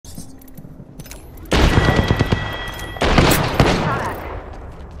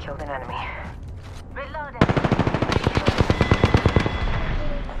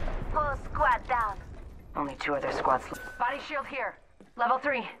2 other squads. Body shield here. Level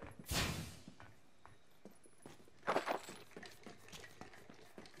 3.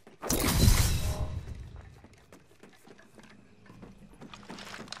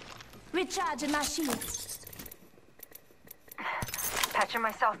 Recharging my shields. Patching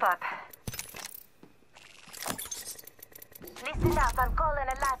myself up. Listen up, I'm calling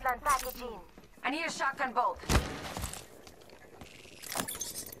a lifeline package in. I need a shotgun bolt.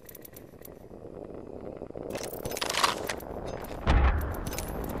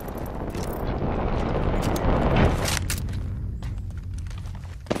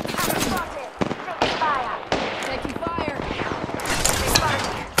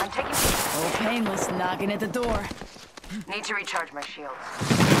 Painless knocking at the door. Need to recharge my shields.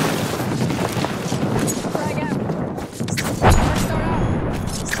 Frag out. First star out.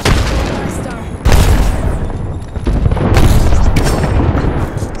 First star.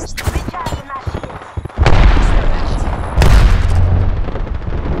 Recharging my shields.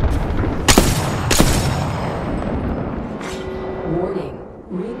 Warning.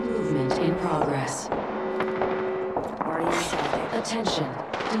 Ring movement in progress. Already inside. Attention.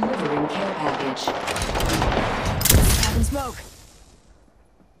 Delivering care package. Having smoke.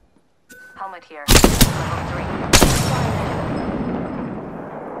 Helmet here. Level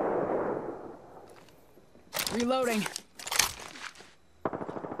 3. Reloading.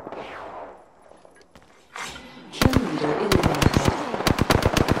 Kill leader eliminated.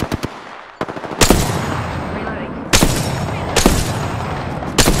 Reloading.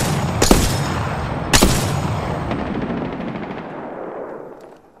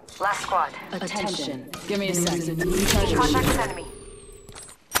 Last squad. Attention. Give me a There sec. is a new treasure Contact with ship. enemy.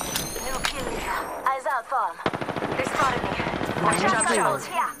 New kill leader. Eyes out, farm. They spotted me. Round Watch out, three. Jones.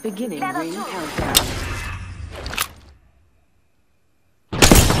 Beginning Level ring 2. countdown.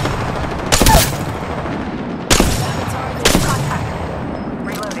 Contact.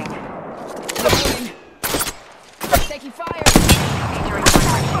 Reloading. Reloading. Taking fire. Need to recharge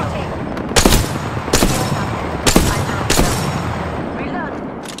my shield. Reload.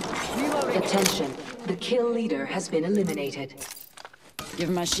 Reloading. Attention. The kill leader has been eliminated.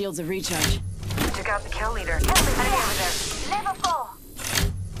 Giving my shields a recharge. Took out the kill leader. Enemy over there. Level 4.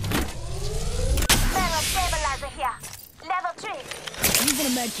 Barrel stabilizer here. Level 3. Using a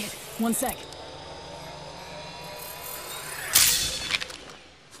med kit. 1 sec.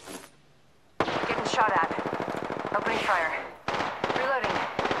 Getting shot at. Opening fire. Reloading.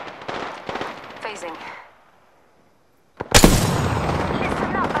 Phasing.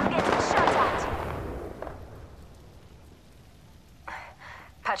 Listen up, I'm getting shot at.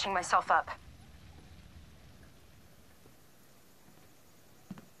 Patching myself up.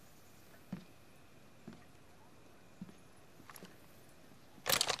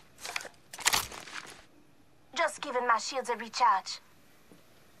 Just giving my shields a recharge.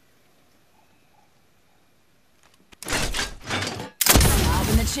 Up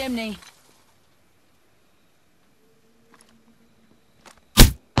in the chimney.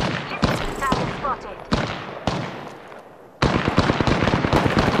 Target spotted.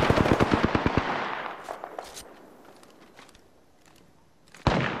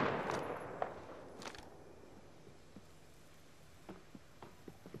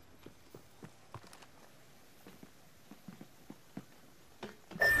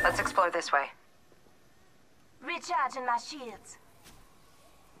 Let's explore this way. Recharging my shields.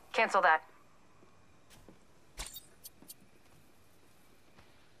 Cancel that.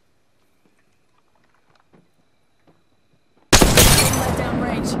 Let down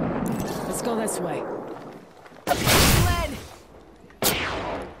range. Let's go this way. Lead.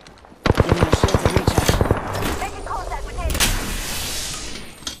 Giving my shields a recharge. Making contact with enemy.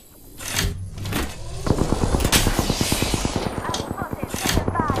 I'm spotted. Taking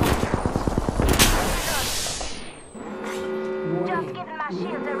fire. Just giving my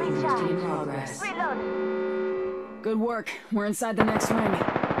shields a recharge. In progress. Reload. Good work. We're inside the next ring.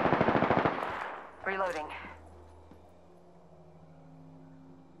 Reloading.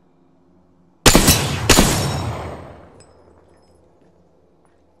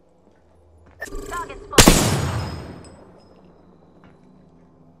 Target spotted.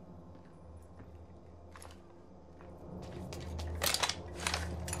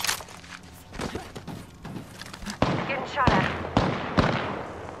 Getting shot at.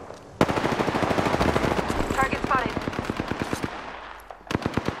 Target spotted.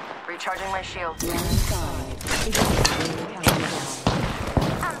 Recharging my shield. Round 5. Beginning ring countdown.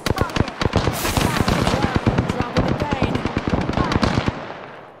 I'm spotted. Dropping the pain.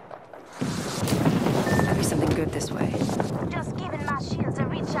 Might be something good this way. Just giving my shields a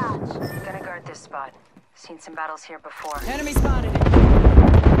recharge. Gonna guard this spot. Seen some battles here before. Enemy spotted.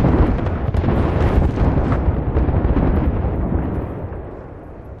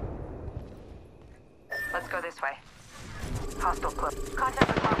 Let's go this way. Hostile close. Contact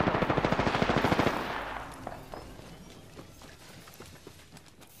with hostile.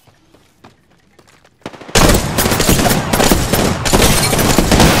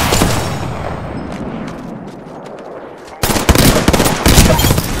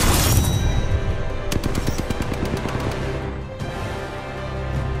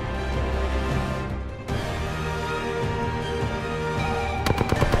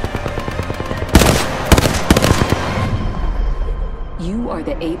 You are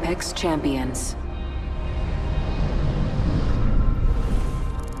the Apex Champions.